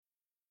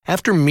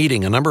After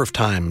meeting a number of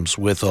times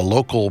with a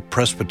local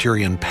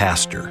Presbyterian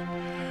pastor,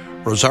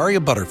 Rosaria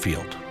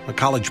Butterfield, a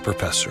college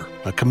professor,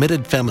 a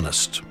committed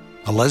feminist,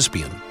 a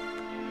lesbian,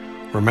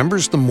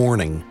 remembers the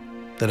morning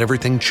that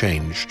everything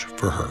changed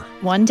for her.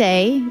 One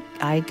day,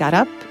 I got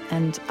up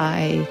and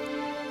I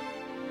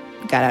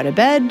got out of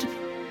bed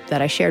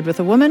that I shared with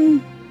a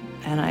woman,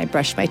 and I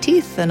brushed my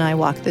teeth and I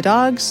walked the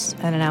dogs,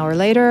 and an hour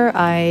later,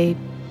 I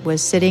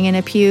was sitting in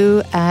a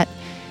pew at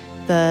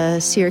the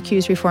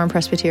Syracuse Reformed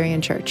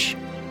Presbyterian Church.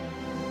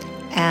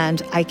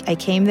 And I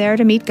came there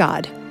to meet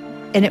God.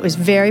 And it was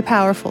very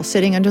powerful.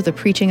 Sitting under the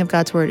preaching of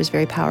God's word is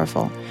very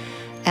powerful.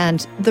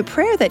 And the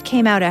prayer that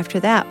came out after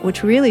that,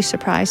 which really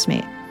surprised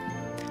me,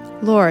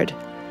 Lord,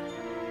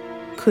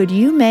 could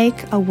you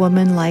make a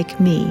woman like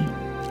me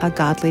a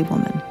godly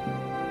woman?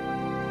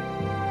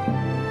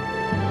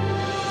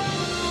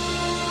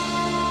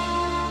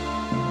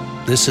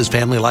 This is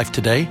Family Life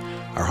Today.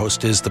 Our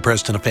host is the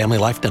president of Family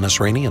Life, Dennis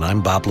Rainey, and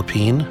I'm Bob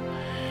Lepine.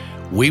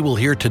 We will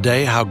hear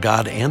today how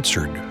God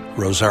answered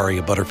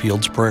Rosaria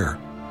Butterfield's prayer.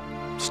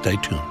 Stay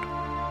tuned.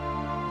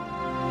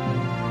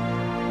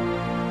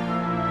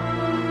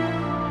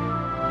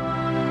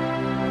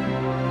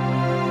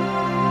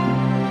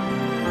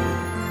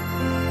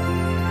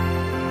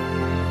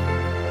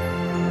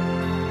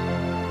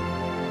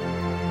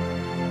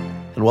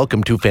 And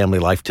welcome to Family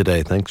Life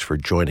Today. Thanks for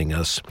joining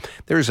us.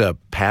 There's a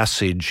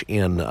passage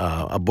in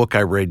a book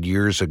I read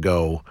years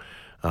ago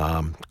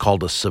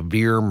called A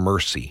Severe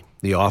Mercy.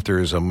 The author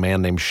is a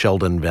man named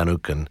Sheldon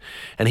Vanauken,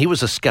 and he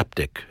was a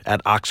skeptic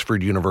at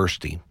Oxford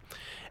University.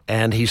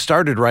 And he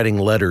started writing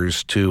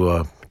letters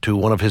to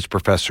one of his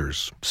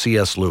professors,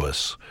 C.S.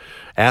 Lewis,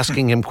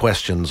 asking him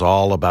questions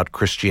all about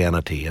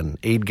Christianity. And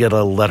he'd get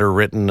a letter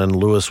written, and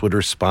Lewis would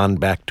respond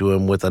back to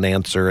him with an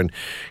answer, and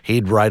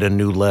he'd write a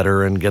new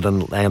letter and get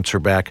an answer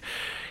back.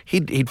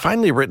 He'd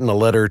finally written a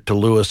letter to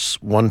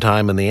Lewis one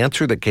time, and the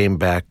answer that came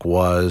back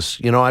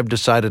was, I've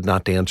decided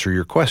not to answer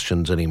your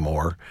questions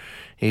anymore.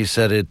 He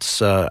said,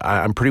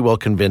 I'm pretty well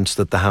convinced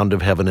that the hound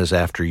of heaven is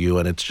after you,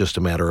 and it's just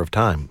a matter of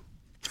time.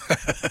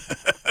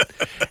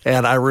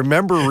 And I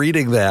remember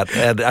reading that,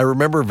 and I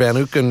remember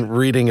Vanauken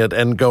reading it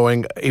and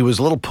going, he was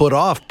a little put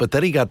off, but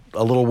then he got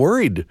a little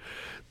worried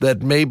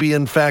that maybe,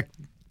 in fact,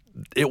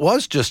 it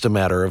was just a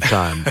matter of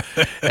time.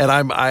 And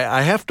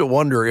I have to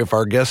wonder if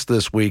our guest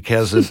this week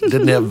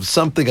didn't have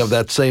something of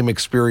that same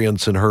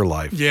experience in her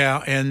life.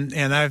 Yeah, and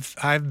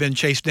I've been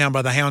chased down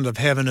by the hound of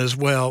heaven as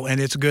well, and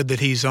it's good that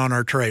he's on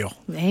our trail.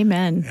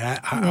 Amen.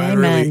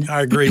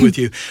 I agree with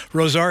you.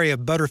 Rosaria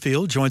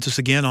Butterfield joins us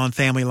again on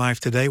Family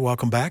Life Today.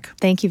 Welcome back.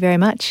 Thank you very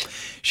much.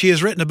 She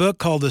has written a book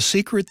called The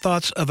Secret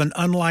Thoughts of an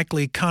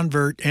Unlikely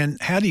Convert.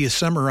 And how do you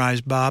summarize,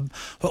 Bob,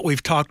 what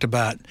we've talked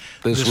about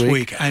this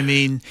week? I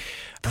mean,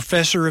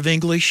 professor of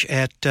English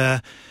at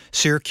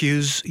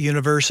Syracuse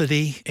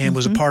University and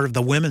was a part of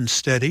the women's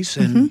studies,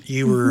 and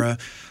you were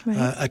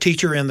a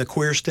teacher in the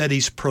queer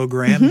studies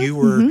program. You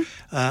were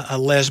a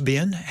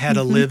lesbian, had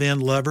a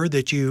live-in lover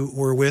that you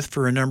were with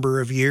for a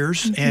number of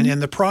years, and in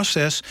the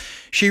process,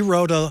 she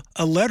wrote a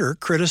letter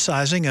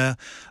criticizing a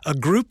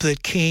group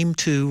that came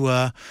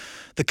to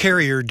the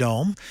Carrier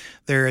Dome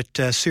there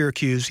at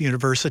Syracuse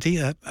University,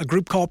 a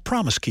group called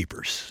Promise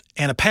Keepers.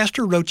 And a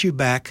pastor wrote you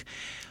back.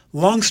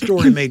 Long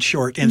story made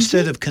short,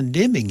 instead of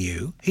condemning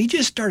you, he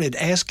just started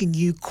asking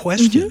you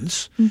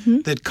questions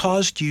that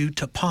caused you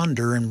to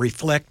ponder and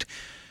reflect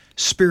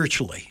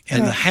spiritually.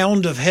 And the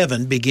hound of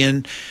heaven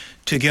began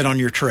to get on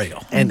your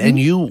trail. And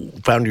you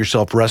found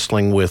yourself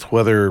wrestling with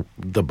whether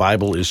the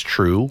Bible is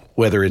true,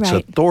 whether it's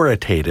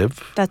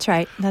authoritative. That's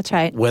right.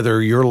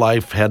 Whether your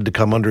life had to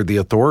come under the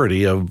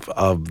authority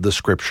of the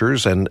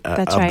Scriptures and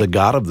of the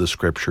God of the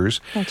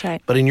Scriptures. That's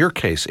right. But in your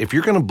case, if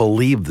you're going to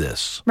believe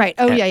this. Right.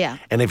 Oh, yeah.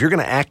 And if you're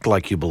going to act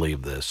like you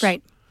believe this.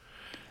 Right.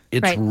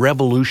 It's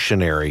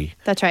revolutionary.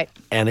 That's right.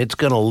 And it's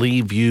going to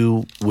leave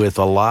you with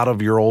a lot of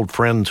your old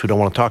friends who don't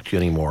want to talk to you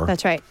anymore.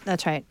 That's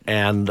right.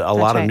 And a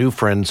lot of new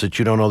friends that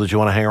you don't know that you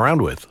want to hang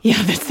around with. Yeah,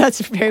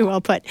 that's very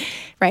well put.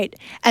 Right.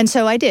 And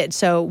so I did.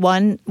 So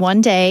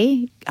one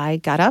day I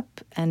got up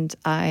and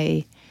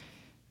I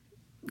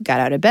got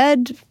out of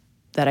bed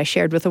that I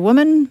shared with a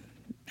woman,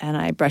 and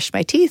I brushed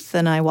my teeth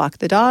and I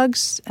walked the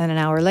dogs. And an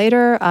hour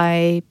later,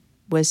 I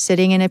was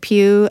sitting in a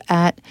pew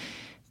at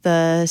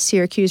the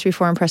Syracuse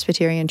Reformed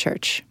Presbyterian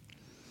Church.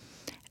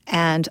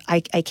 And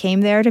I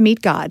came there to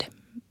meet God.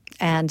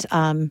 And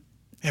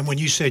when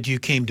you said you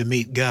came to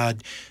meet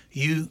God,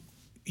 you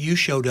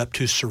showed up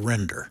to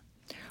surrender.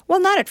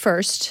 Well, not at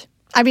first.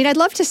 I mean, I'd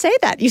love to say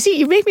that. You see,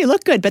 you make me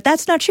look good, but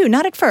that's not true.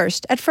 Not at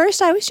first. At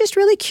first, I was just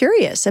really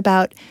curious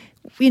about,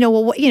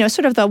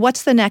 sort of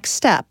what's the next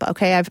step?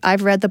 Okay,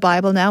 I've read the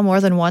Bible now more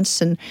than once,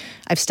 and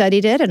I've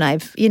studied it, and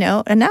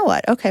and now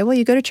what? Okay, well,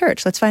 you go to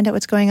church. Let's find out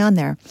what's going on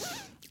there.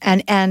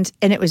 And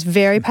it was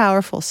very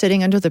powerful.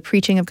 Sitting under the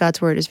preaching of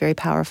God's word is very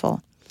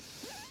powerful.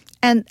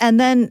 And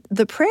then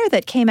the prayer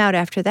that came out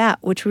after that,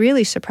 which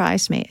really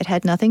surprised me, it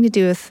had nothing to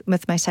do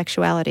with my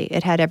sexuality.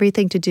 It had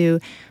everything to do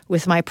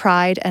with my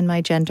pride and my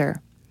gender.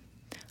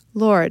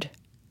 Lord,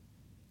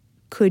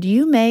 could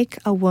you make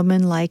a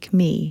woman like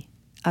me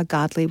a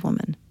godly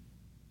woman?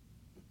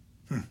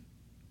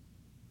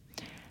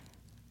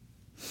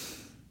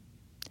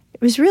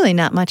 It was really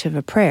not much of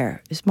a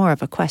prayer. It was more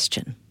of a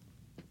question.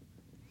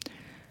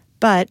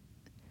 But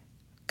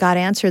God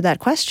answered that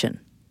question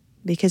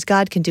because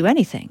God can do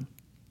anything,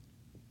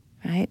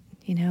 right?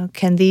 You know,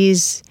 can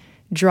these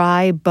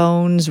dry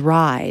bones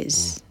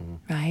rise,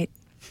 right?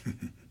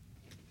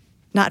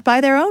 Not by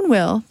their own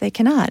will, they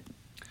cannot.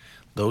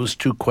 Those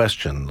two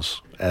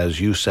questions, as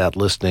you sat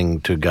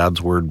listening to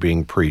God's word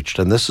being preached,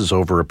 and this is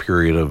over a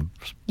period of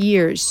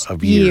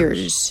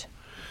years.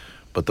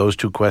 But those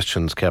two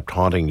questions kept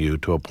haunting you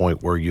to a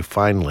point where you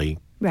finally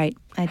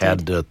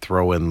had to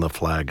throw in the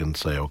flag and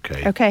say,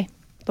 okay,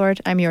 Lord,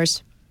 I'm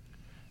yours.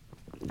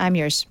 I'm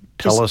yours.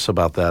 Tell us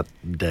about that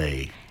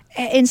day.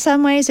 In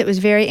some ways, it was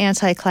very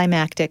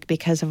anticlimactic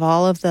because of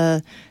all of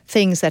the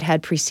things that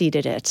had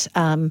preceded it.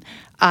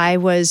 I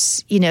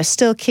was,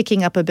 still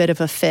kicking up a bit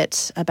of a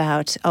fit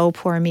about, oh,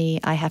 poor me,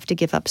 I have to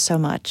give up so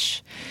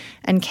much.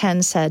 And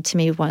Ken said to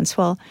me once,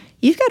 well,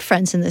 you've got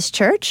friends in this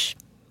church.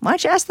 Why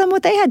don't you ask them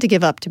what they had to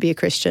give up to be a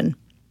Christian?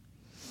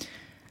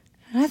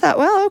 And I thought,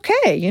 well,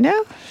 okay,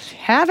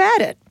 have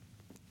at it.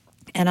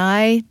 And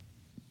I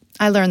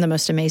learned the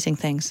most amazing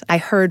things. I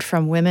heard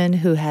from women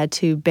who had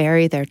to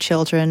bury their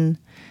children,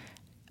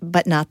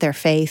 but not their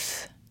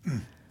faith.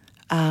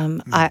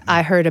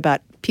 I heard about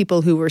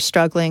people who were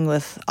struggling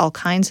with all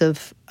kinds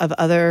of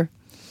other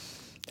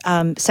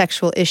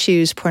sexual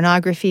issues,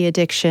 pornography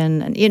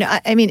addiction. And,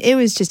 it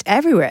was just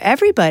everywhere.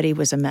 Everybody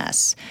was a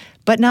mess,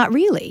 but not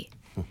really.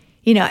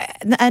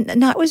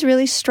 And that was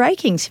really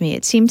striking to me.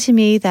 It seemed to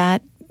me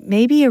that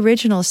maybe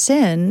original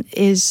sin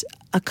is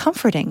a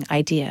comforting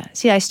idea.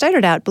 See, I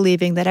started out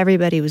believing that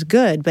everybody was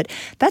good, but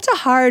that's a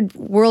hard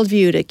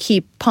worldview to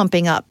keep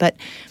pumping up. But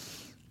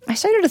I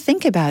started to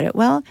think about it.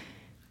 Well,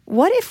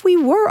 what if we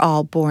were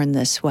all born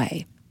this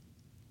way?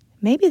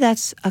 Maybe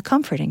that's a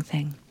comforting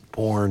thing.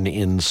 Born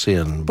in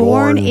sin.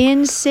 Born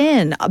in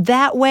sin.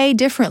 That way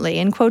differently,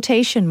 in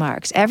quotation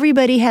marks.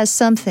 Everybody has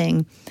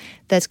something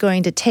that's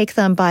going to take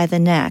them by the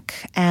neck.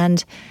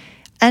 And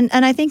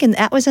I think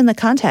that was in the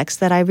context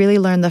that I really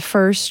learned the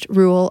first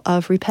rule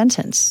of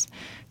repentance,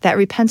 that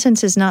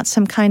repentance is not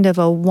some kind of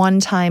a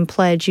one-time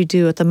pledge you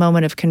do at the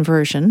moment of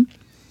conversion.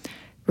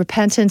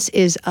 Repentance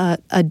is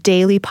a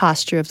daily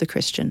posture of the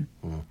Christian,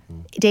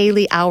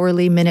 daily,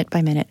 hourly, minute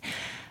by minute.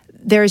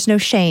 There is no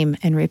shame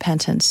in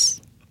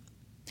repentance.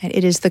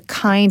 It is the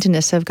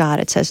kindness of God,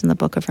 it says in the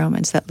book of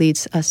Romans, that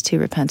leads us to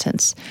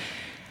repentance.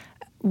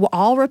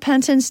 All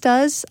repentance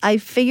does, I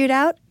figured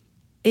out,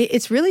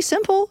 it's really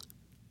simple.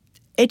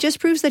 It just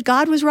proves that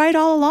God was right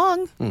all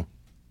along.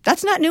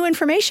 That's not new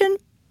information.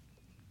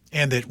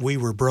 And that we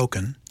were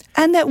broken.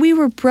 And that we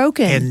were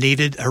broken. And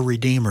needed a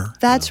Redeemer.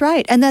 That's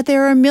right. And that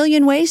there are a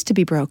million ways to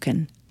be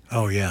broken.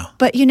 Oh, yeah.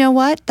 But you know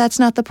what? That's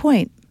not the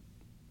point.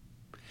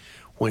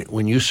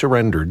 When you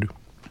surrendered,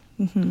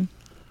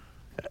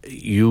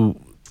 you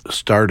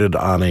started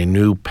on a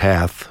new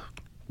path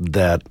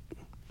that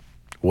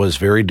was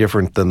very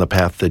different than the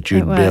path that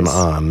you'd been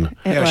on.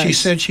 She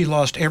said she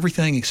lost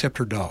everything except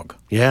her dog.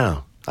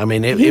 Yeah. I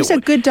mean, he's a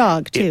good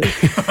dog, too.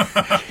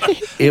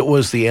 It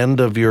was the end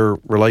of your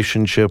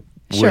relationship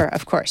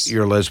of course.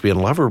 Your lesbian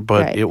lover,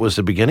 but it was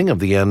the beginning of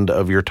the end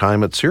of your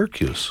time at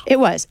Syracuse. It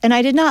was. And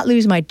I did not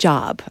lose my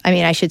job. I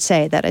mean, I should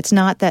say that it's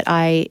not that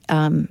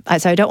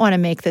so I don't want to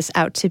make this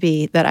out to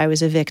be that I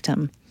was a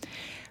victim.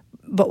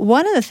 But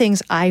one of the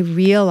things I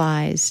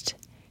realized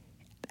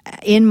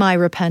in my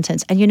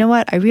repentance, and you know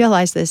what? I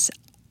realize this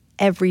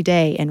every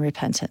day in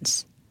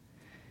repentance.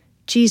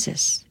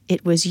 Jesus,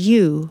 it was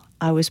you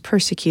I was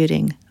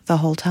persecuting the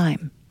whole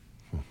time.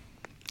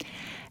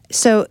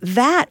 So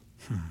that,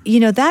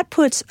 that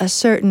puts a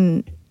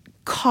certain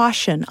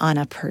caution on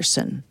a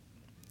person,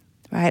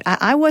 right?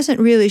 I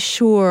wasn't really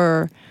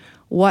sure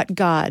what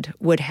God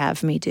would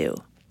have me do.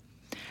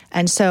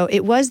 And so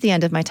it was the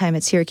end of my time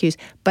at Syracuse,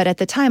 but at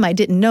the time I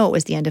didn't know it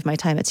was the end of my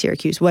time at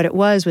Syracuse. What it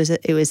was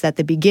at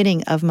the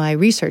beginning of my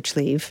research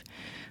leave,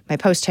 my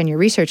post-tenure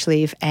research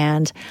leave,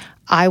 and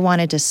I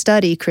wanted to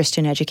study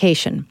Christian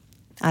education.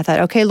 I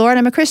thought, okay, Lord,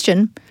 I'm a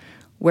Christian.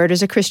 Where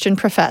does a Christian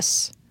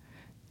profess?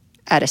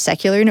 At a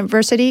secular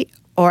university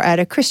or at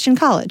a Christian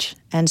college?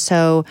 And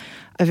so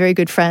a very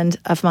good friend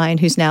of mine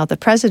who's now the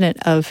president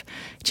of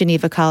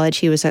Geneva College,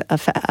 he was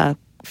a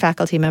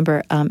faculty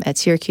member at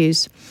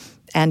Syracuse,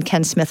 and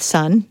Ken Smith's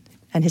son,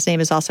 and his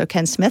name is also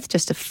Ken Smith,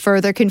 just to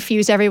further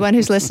confuse everyone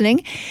who's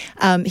listening.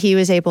 He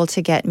was able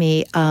to get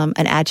me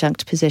an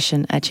adjunct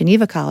position at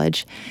Geneva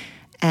College.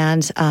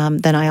 And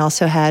then I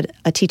also had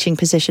a teaching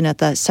position at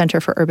the Center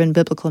for Urban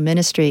Biblical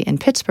Ministry in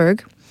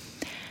Pittsburgh.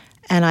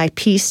 And I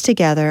pieced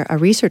together a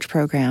research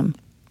program.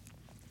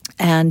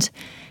 And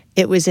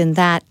it was in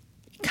that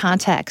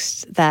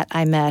context that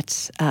I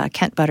met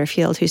Kent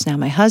Butterfield, who's now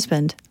my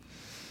husband.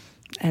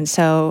 And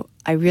so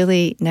I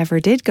really never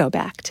did go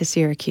back to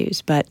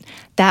Syracuse, but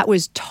that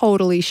was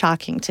totally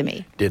shocking to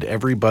me. Did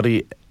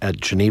everybody at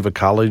Geneva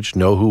College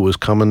know who was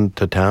coming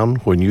to town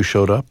when you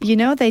showed up?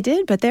 They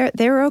did, but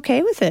they were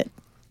okay with it.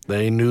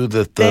 They knew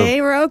that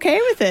they were okay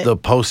with it. The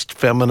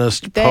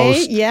post-feminist,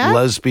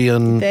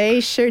 post-lesbian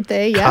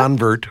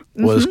convert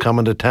was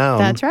coming to town.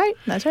 That's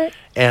right.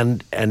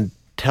 And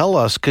tell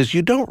us, because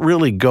you don't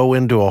really go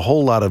into a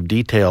whole lot of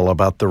detail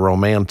about the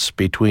romance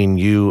between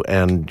you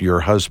and your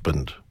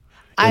husband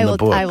in the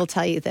book. I will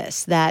tell you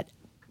this, that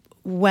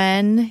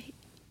when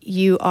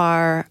you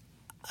are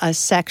a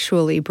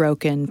sexually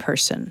broken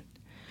person,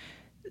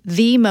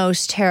 the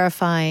most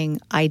terrifying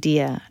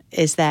idea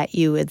is that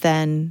you would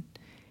then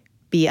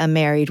be a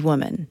married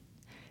woman,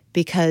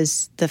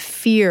 because the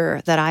fear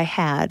that I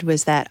had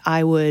was that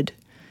I would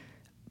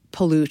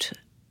pollute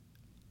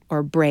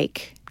or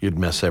break. You'd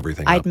mess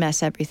everything up. I'd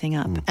mess everything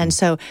up. Mm-hmm. And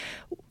so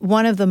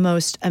one of the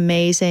most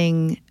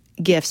amazing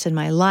gifts in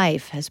my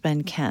life has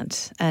been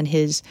Kent and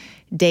his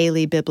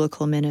daily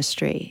biblical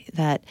ministry,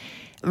 that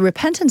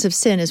repentance of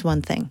sin is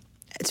one thing.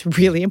 It's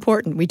really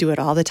important. We do it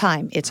all the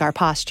time. It's our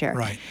posture.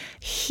 Right.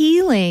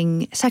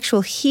 Healing,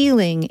 sexual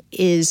healing,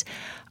 is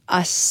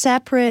a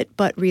separate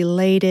but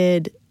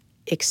related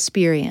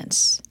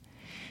experience.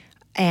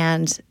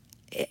 And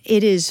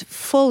it is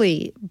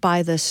fully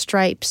by the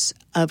stripes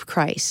of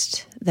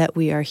Christ that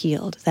we are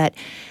healed. That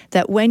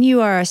when you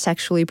are a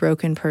sexually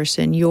broken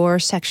person, your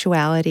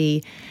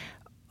sexuality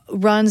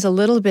runs a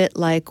little bit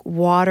like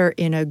water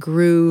in a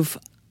groove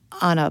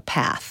on a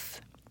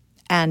path.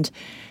 And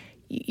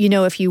you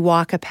know, if you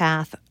walk a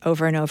path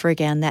over and over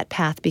again, that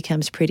path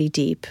becomes pretty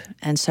deep.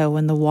 And so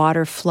when the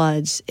water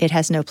floods, it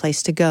has no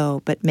place to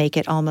go but make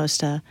it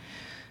almost a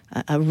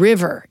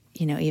river,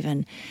 you know,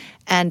 even.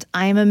 And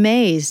I'm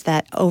amazed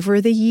that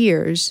over the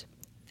years,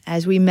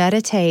 as we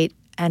meditate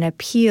and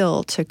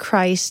appeal to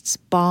Christ's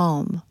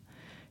balm,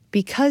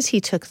 because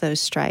he took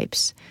those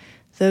stripes,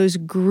 those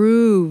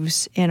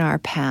grooves in our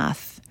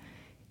path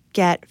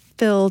get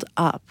filled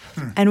up.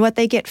 And what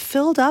they get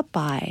filled up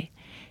by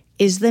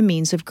is the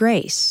means of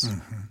grace.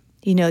 Mm-hmm.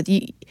 You know,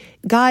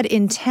 God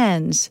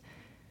intends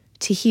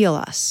to heal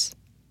us.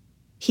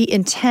 He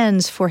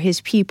intends for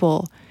his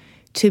people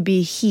to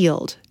be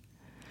healed.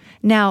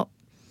 Now,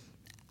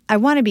 I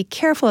want to be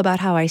careful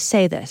about how I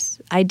say this.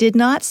 I did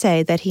not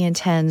say that he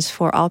intends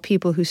for all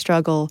people who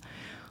struggle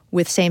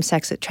with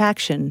same-sex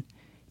attraction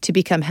to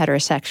become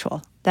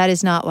heterosexual. That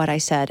is not what I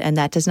said, and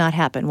that does not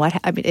happen.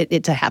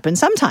 It happens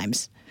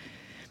sometimes.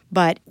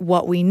 But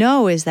what we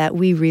know is that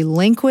we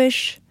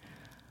relinquish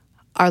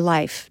our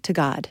life to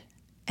God,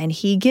 and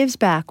he gives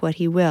back what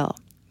he will.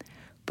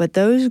 But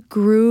those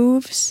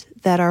grooves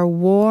that are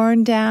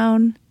worn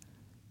down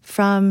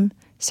from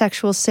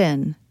sexual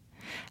sin,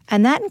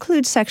 and that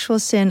includes sexual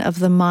sin of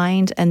the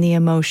mind and the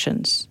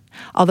emotions.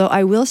 Although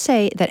I will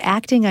say that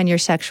acting on your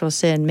sexual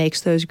sin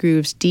makes those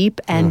grooves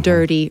deep and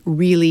dirty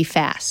really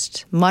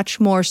fast, much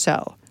more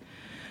so.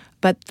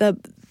 But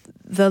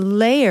the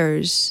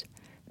layers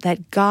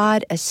that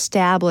God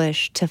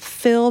established to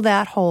fill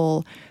that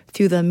hole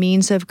through the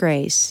means of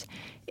grace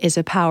is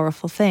a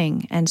powerful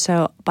thing. And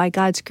so by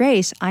God's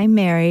grace, I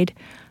married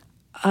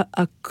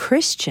a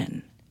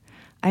Christian.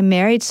 I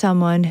married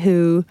someone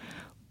who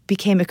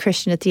became a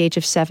Christian at the age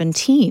of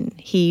 17.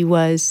 He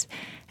was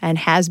and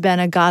has been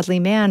a godly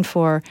man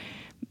for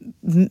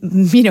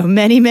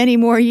many, many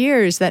more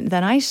years than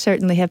I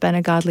certainly have been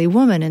a godly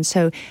woman. And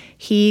so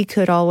he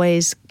could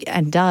always,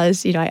 and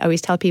does, I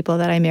always tell people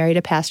that I married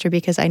a pastor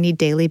because I need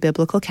daily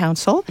biblical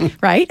counsel,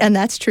 right? And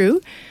that's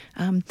true.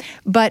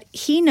 But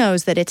he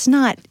knows that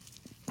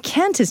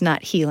Kent is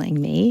not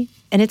healing me,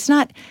 and it's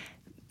not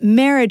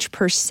marriage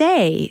per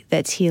se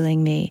that's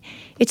healing me.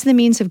 It's the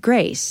means of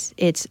grace.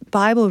 It's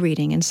Bible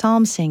reading and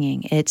psalm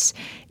singing. It's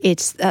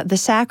the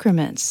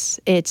sacraments.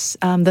 It's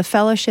the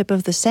fellowship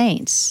of the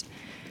saints.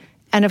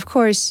 And of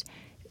course,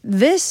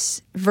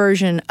 this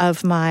version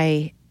of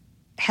my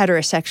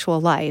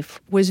heterosexual life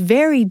was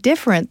very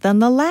different than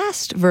the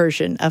last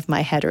version of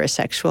my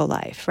heterosexual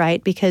life,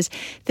 right? Because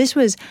this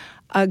was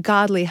a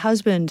godly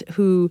husband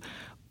who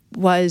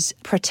was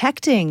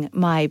protecting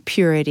my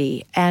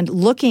purity and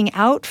looking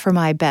out for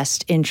my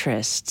best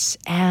interests.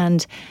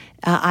 And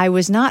I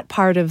was not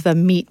part of the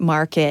meat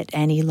market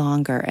any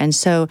longer. And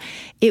so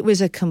it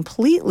was a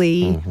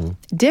completely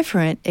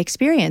different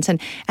experience.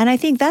 And I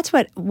think that's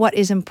what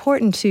is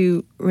important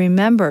to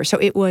remember. So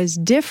it was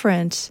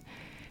different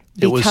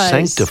because it was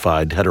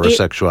sanctified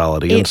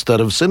heterosexuality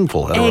instead of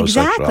sinful heterosexuality.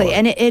 Exactly.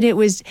 And it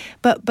was,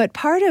 but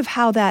part of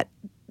how that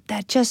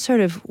just sort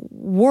of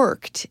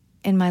worked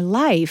in my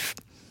life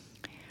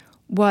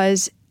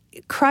was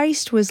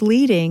Christ was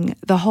leading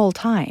the whole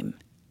time.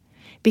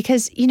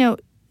 Because,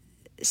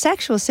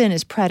 sexual sin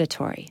is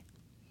predatory,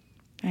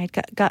 right?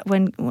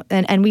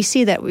 And we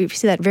see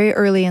that very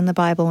early in the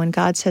Bible when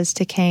God says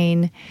to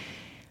Cain,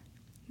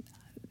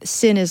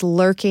 sin is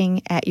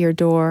lurking at your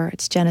door.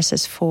 It's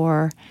Genesis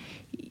 4.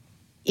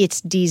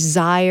 Its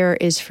desire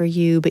is for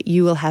you, but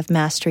you will have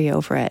mastery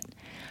over it.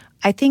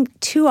 I think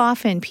too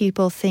often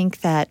people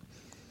think that,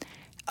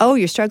 oh,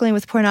 you're struggling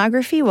with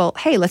pornography? Well,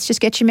 hey, let's just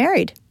get you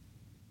married,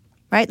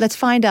 right? Let's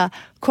find a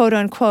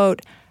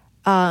quote-unquote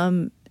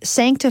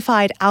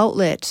sanctified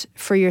outlet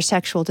for your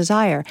sexual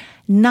desire,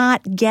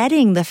 not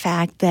getting the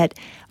fact that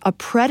a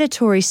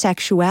predatory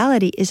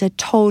sexuality is a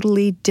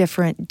totally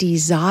different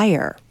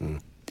desire.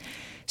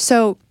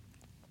 So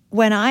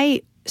when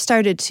I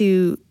started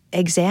to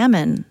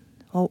examine,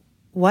 well,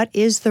 what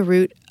is the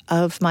root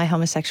of my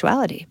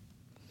homosexuality?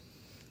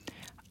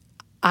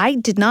 I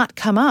did not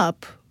come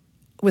up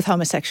with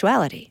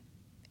homosexuality.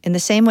 In the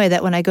same way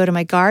that when I go to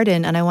my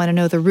garden and I want to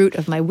know the root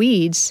of my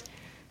weeds,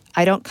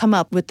 I don't come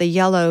up with the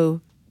yellow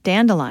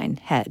dandelion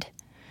head.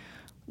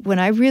 When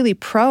I really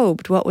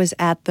probed what was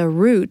at the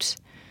root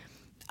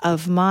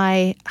of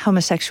my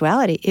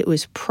homosexuality, it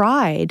was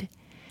pride,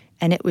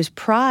 and it was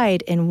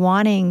pride in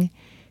wanting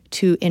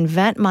to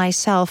invent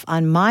myself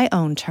on my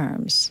own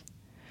terms.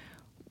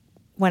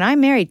 When I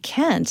married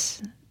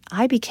Kent,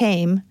 I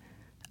became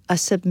a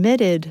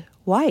submitted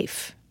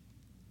wife.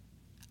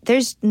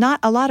 There's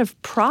not a lot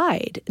of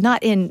pride,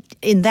 not in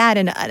that,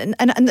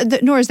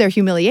 and nor is there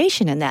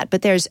humiliation in that,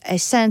 but there's a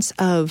sense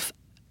of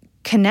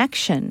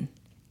connection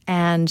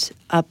and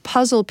a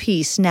puzzle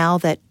piece now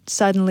that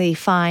suddenly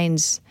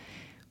finds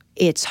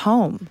its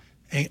home.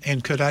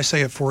 And could I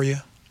say it for you?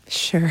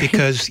 Sure.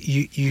 Because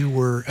you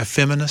were a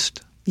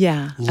feminist.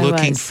 Yeah,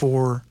 looking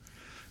for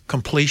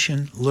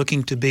completion,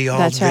 looking to be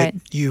all that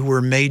you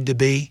were made to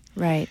be.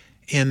 Right.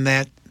 In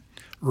that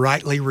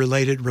rightly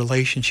related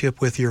relationship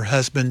with your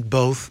husband,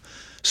 both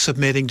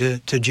submitting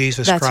to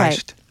Jesus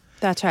Christ. Right.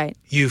 That's right.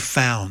 You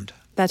found.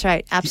 That's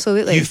right.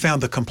 Absolutely. You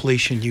found the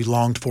completion you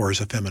longed for as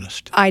a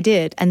feminist. I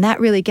did. And that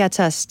really gets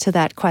us to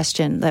that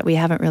question that we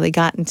haven't really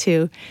gotten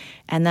to.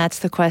 And that's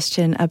the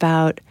question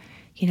about,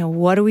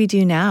 what do we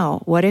do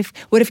now? What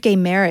if gay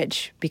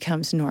marriage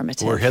becomes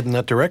normative? We're heading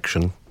that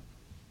direction.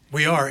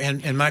 We are,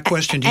 and my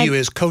question to you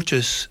is,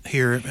 coaches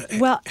here,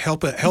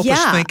 help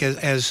us think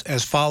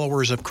as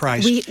followers of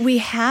Christ. We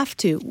have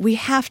to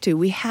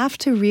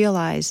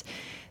realize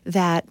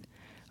that,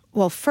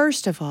 well,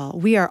 first of all,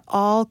 we are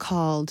all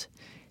called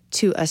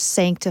to a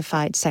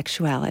sanctified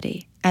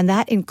sexuality, and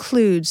that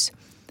includes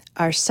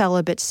our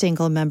celibate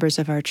single members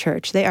of our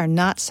church. They are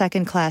not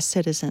second-class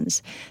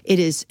citizens. It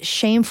is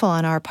shameful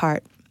on our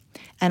part.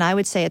 And I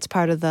would say it's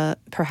part of the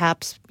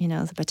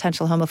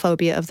potential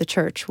homophobia of the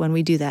church when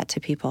we do that to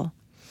people.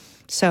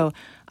 So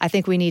I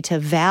think we need to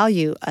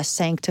value a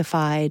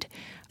sanctified,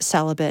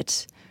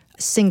 celibate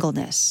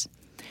singleness.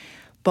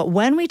 But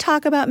when we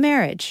talk about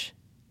marriage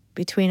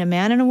between a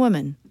man and a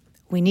woman,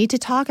 we need to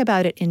talk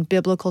about it in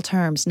biblical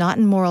terms, not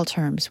in moral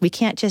terms. We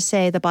can't just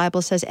say the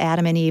Bible says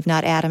Adam and Eve,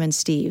 not Adam and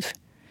Steve.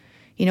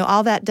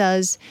 All that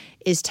does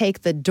is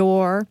take the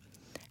door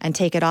and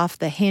take it off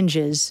the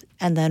hinges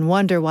and then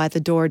wonder why the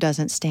door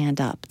doesn't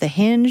stand up. The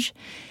hinge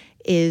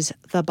is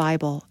the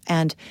Bible.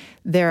 And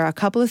there are a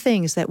couple of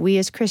things that we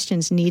as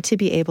Christians need to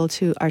be able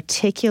to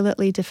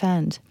articulately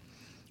defend.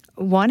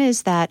 One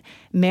is that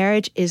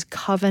marriage is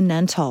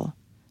covenantal.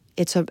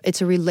 It's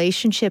a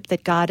relationship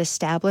that God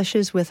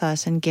establishes with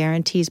us and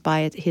guarantees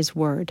by His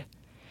word.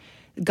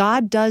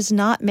 God does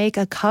not make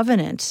a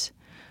covenant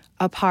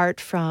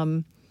apart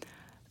from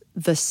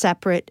the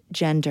separate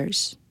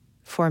genders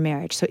for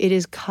marriage. So it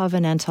is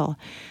covenantal.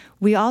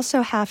 We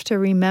also have to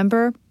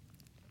remember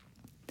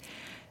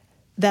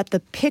that the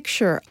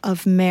picture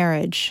of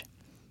marriage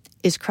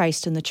is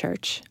Christ in the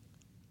church,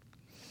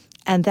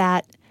 and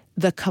that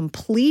the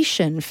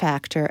completion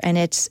factor, and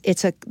it's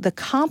the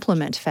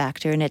complement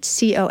factor, and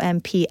it's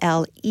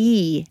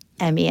COMPLEMENT.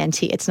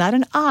 It's not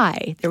an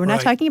I. We're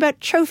not talking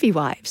about trophy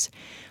wives.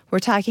 We're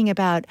talking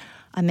about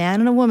a man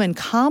and a woman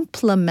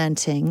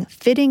complementing,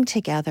 fitting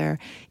together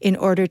in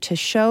order to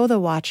show the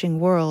watching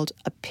world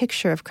a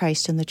picture of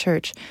Christ in the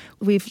church.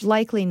 We've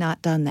likely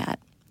not done that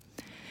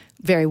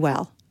very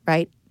well,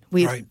 right?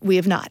 We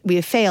have not. We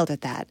have failed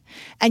at that.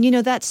 And,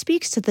 that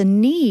speaks to the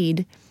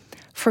need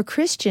for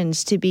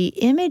Christians to be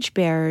image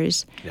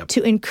bearers,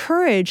 to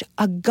encourage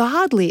a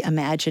godly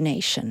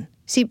imagination.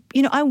 See,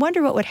 I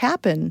wonder what would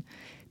happen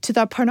to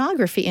the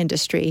pornography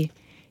industry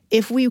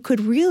if we could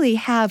really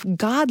have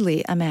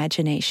godly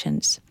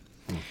imaginations.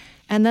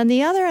 And then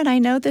the other, and I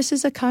know this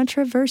is a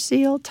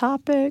controversial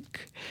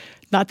topic,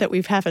 not that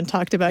we haven't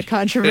talked about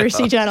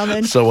controversy,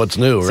 gentlemen. So what's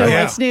new, right? So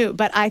what's new?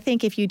 But I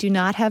think if you do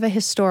not have a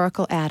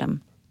historical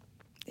Adam,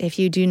 if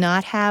you do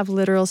not have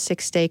literal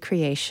six-day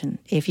creation,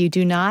 if you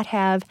do not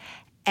have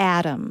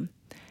Adam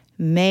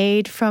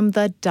made from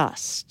the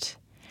dust,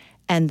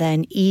 and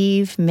then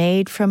Eve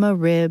made from a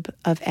rib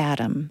of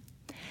Adam,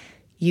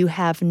 you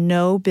have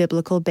no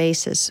biblical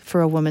basis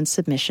for a woman's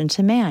submission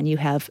to man. You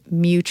have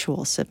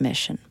mutual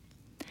submission.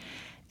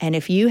 And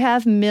if you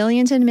have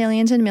millions and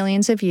millions and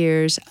millions of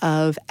years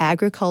of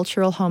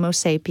agricultural Homo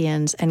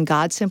sapiens, and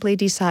God simply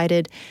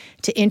decided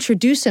to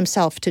introduce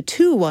himself to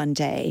two one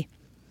day,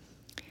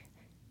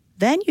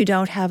 then you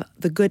don't have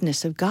the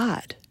goodness of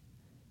God,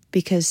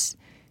 because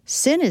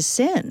sin is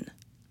sin.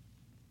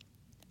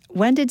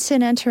 When did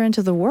sin enter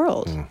into the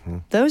world? Mm-hmm.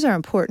 Those are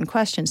important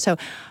questions. So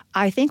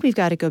I think we've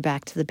got to go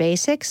back to the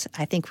basics.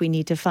 I think we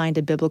need to find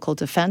a biblical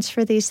defense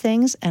for these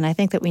things. And I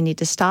think that we need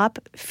to stop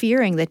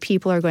fearing that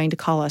people are going to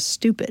call us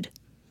stupid.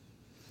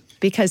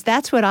 because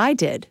that's what I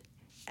did.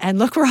 And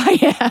look where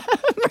I am,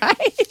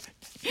 right?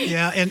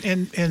 Yeah,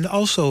 and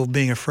also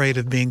being afraid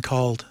of being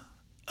called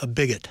a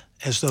bigot,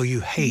 as though you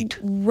hate.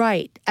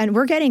 Right. And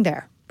we're getting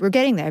there. We're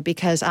getting there,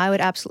 because I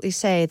would absolutely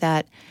say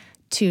that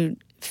to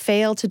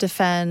fail to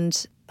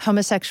defend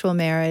homosexual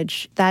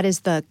marriage, that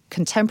is the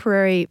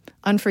contemporary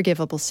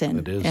unforgivable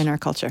sin in our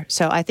culture.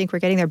 So I think we're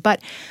getting there.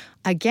 But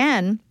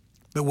again...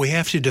 But we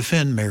have to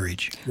defend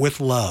marriage with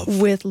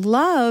love. With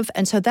love.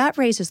 And so that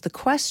raises the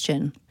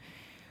question,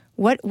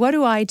 what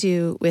do I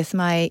do with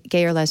my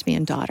gay or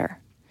lesbian daughter?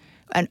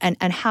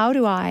 And how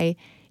do I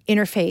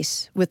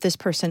interface with this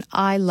person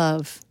I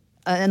love?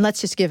 And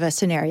let's just give a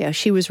scenario.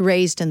 She was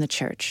raised in the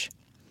church.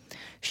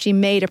 She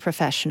made a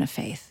profession of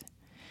faith.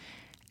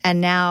 And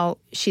now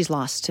she's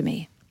lost to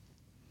me.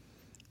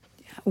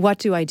 What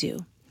do I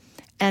do?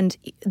 And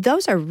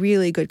those are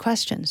really good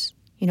questions.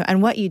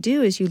 And what you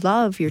do is you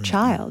love your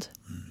child.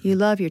 You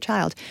love your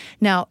child.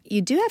 Now,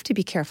 you do have to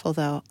be careful,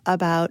 though,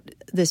 about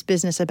this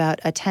business about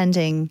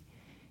attending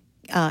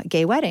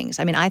gay weddings.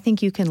 I mean, I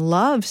think you can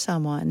love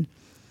someone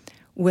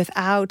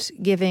without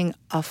giving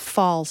a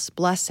false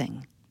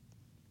blessing.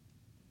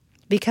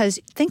 Because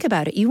think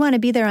about it. You want to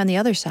be there on the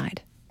other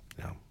side.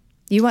 No.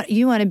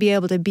 You want to be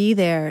able to be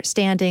there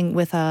standing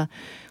with a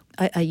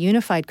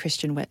unified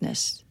Christian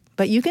witness.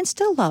 But you can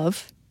still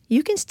love.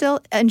 You can still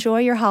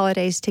enjoy your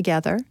holidays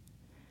together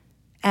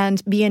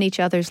and be in each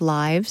other's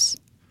lives.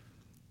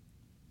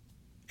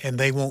 And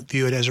they won't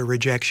view it as a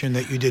rejection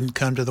that you didn't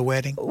come to the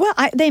wedding? Well,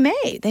 they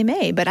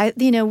may. But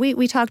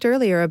we talked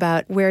earlier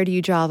about where do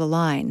you draw the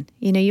line.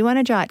 You want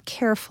to draw it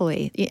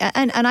carefully.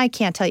 And I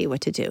can't tell you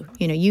what to do.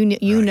 You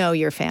right. know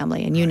your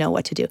family and you know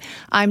what to do.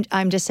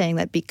 I'm just saying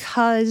that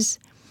because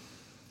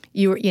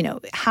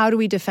how do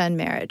we defend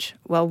marriage?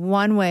 Well,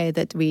 one way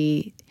that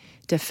we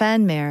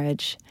defend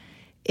marriage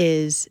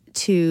is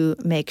to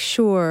make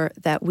sure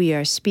that we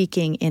are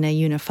speaking in a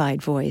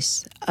unified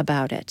voice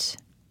about it.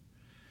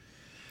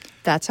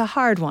 That's a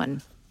hard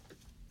one.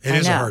 It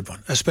is a hard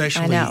one,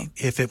 especially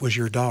if it was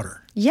your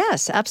daughter.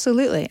 Yes,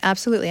 absolutely.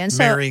 Absolutely. And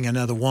so, marrying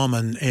another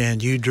woman,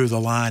 and you drew the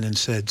line and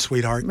said,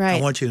 sweetheart, right.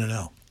 I want you to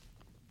know,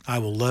 I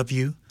will love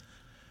you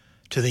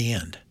to the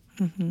end,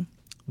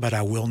 but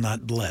I will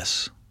not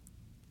bless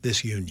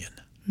this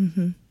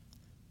union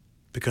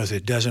because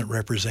it doesn't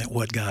represent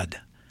what God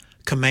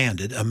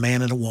commanded a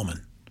man and a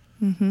woman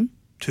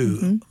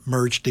to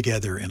merge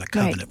together in a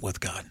covenant with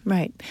God.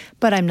 Right.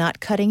 But I'm not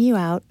cutting you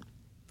out.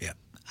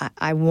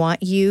 I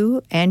want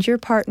you and your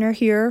partner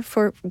here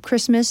for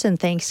Christmas and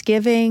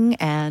Thanksgiving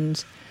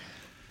and...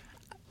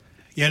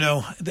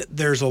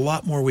 there's a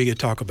lot more we could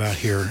talk about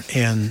here.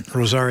 And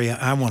Rosaria,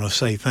 I want to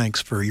say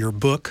thanks for your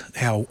book.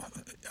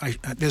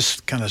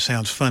 This kind of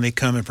sounds funny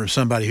coming from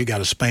somebody who got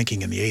a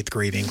spanking in the 8th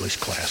grade English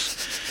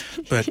class,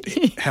 but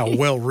how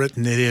well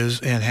written it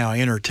is and how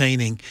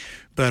entertaining,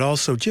 but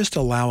also just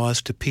allow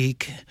us to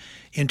peek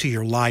into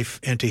your life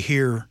and to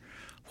hear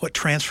what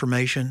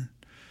transformation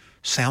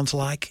sounds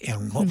like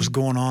and what was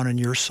going on in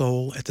your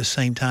soul at the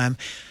same time.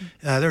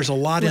 There's a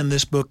lot in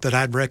this book that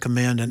I'd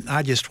recommend, and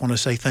I just want to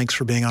say thanks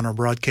for being on our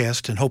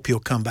broadcast and hope you'll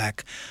come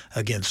back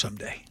again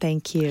someday.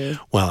 Thank you.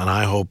 Well, and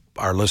I hope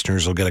our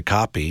listeners will get a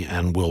copy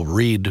and will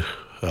read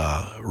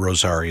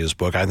Rosaria's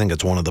book. I think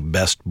it's one of the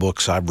best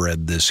books I've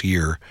read this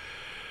year.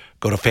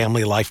 Go to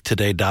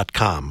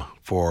FamilyLifeToday.com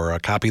for a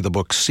copy of the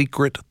book,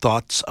 Secret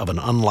Thoughts of an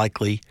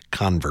Unlikely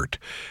Convert.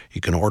 You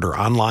can order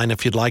online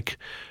if you'd like.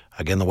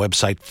 Again, the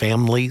website,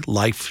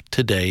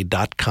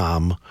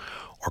 FamilyLifeToday.com,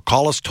 or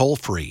call us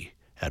toll-free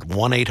at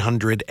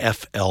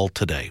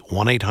 1-800-FL-TODAY,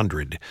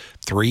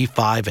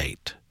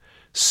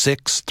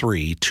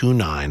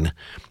 1-800-358-6329.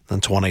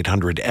 That's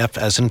 1-800-F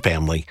as in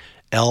family,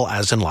 L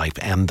as in life,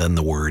 and then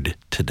the word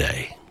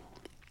today.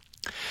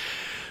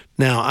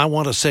 Now, I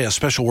want to say a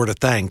special word of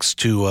thanks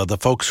to the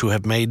folks who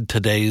have made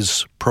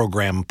today's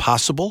program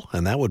possible,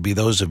 and that would be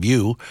those of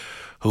you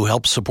who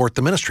help support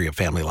the ministry of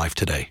Family Life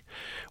Today.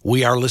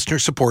 We are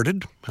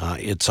listener-supported.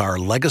 It's our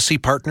legacy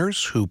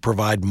partners who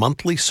provide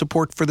monthly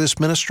support for this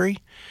ministry.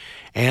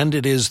 And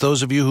it is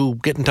those of you who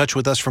get in touch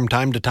with us from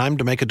time to time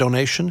to make a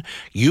donation.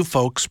 You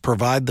folks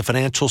provide the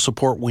financial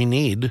support we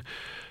need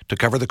to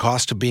cover the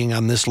cost of being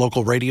on this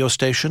local radio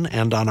station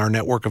and on our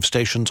network of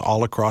stations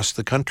all across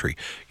the country.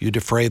 You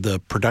defray the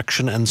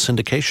production and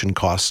syndication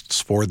costs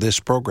for this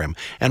program.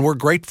 And we're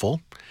grateful.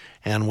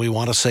 And we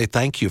want to say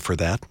thank you for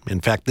that.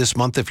 In fact, this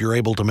month, if you're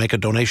able to make a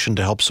donation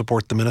to help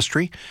support the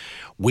ministry,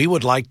 we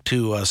would like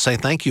to say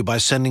thank you by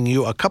sending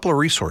you a couple of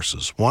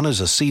resources. One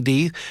is a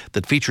CD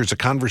that features a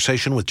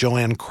conversation with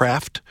Joanne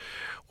Kraft,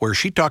 where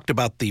she talked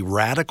about the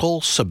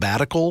radical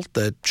sabbatical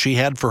that she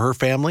had for her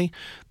family.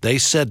 They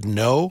said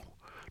no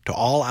to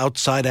all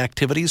outside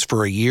activities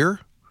for a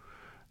year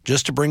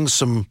just to bring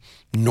some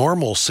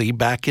normalcy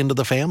back into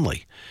the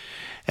family.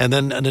 And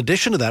then in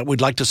addition to that, we'd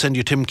like to send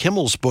you Tim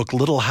Kimmel's book,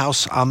 Little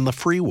House on the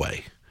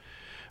Freeway,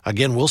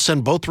 Again, we'll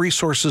send both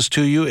resources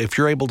to you if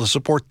you're able to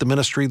support the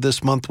ministry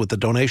this month with a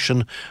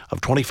donation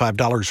of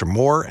 $25 or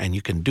more, and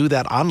you can do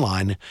that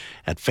online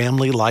at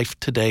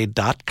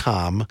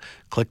FamilyLifeToday.com.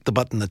 Click the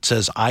button that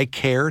says I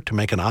Care to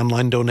make an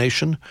online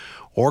donation,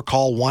 or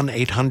call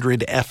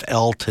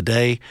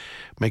 1-800-FL-TODAY.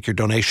 Make your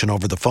donation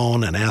over the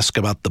phone and ask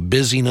about the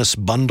Busyness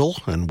Bundle,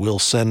 and we'll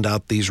send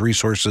out these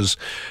resources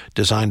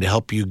designed to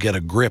help you get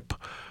a grip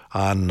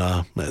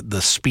on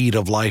the speed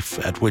of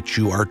life at which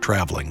you are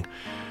traveling.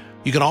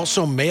 You can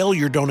also mail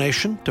your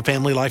donation to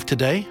Family Life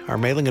Today. Our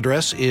mailing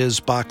address is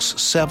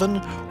Box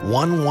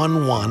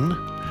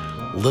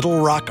 7111,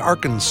 Little Rock,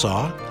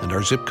 Arkansas, and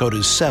our zip code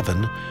is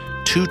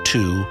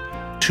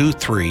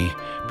 72223.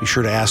 Be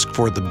sure to ask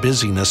for the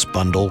Busyness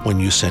Bundle when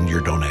you send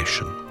your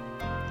donation.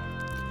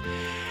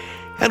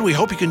 And we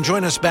hope you can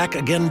join us back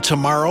again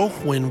tomorrow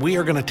when we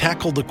are going to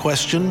tackle the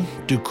question,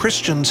 do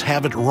Christians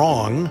have it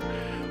wrong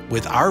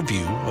with our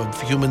view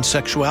of human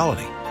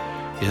sexuality?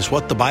 Is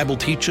what the Bible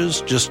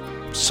teaches just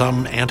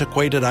some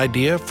antiquated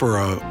idea for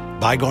a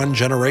bygone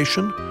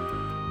generation?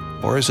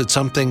 Or is it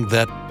something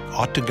that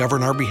ought to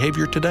govern our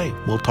behavior today?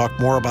 We'll talk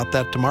more about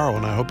that tomorrow,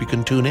 and I hope you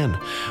can tune in.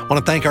 I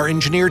want to thank our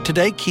engineer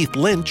today, Keith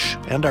Lynch,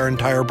 and our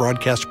entire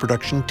broadcast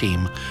production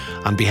team.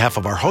 On behalf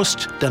of our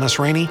host, Dennis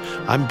Rainey,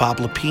 I'm Bob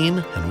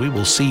Lepine, and we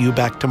will see you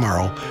back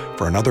tomorrow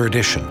for another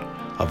edition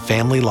of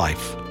Family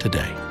Life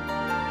Today.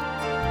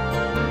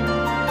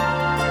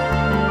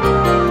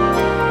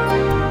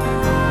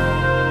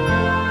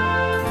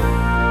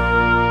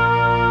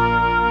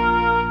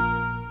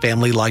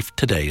 Family Life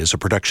Today is a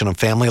production of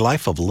Family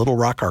Life of Little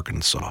Rock,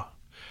 Arkansas.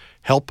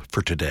 Help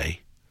for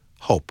today,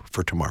 hope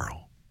for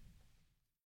tomorrow.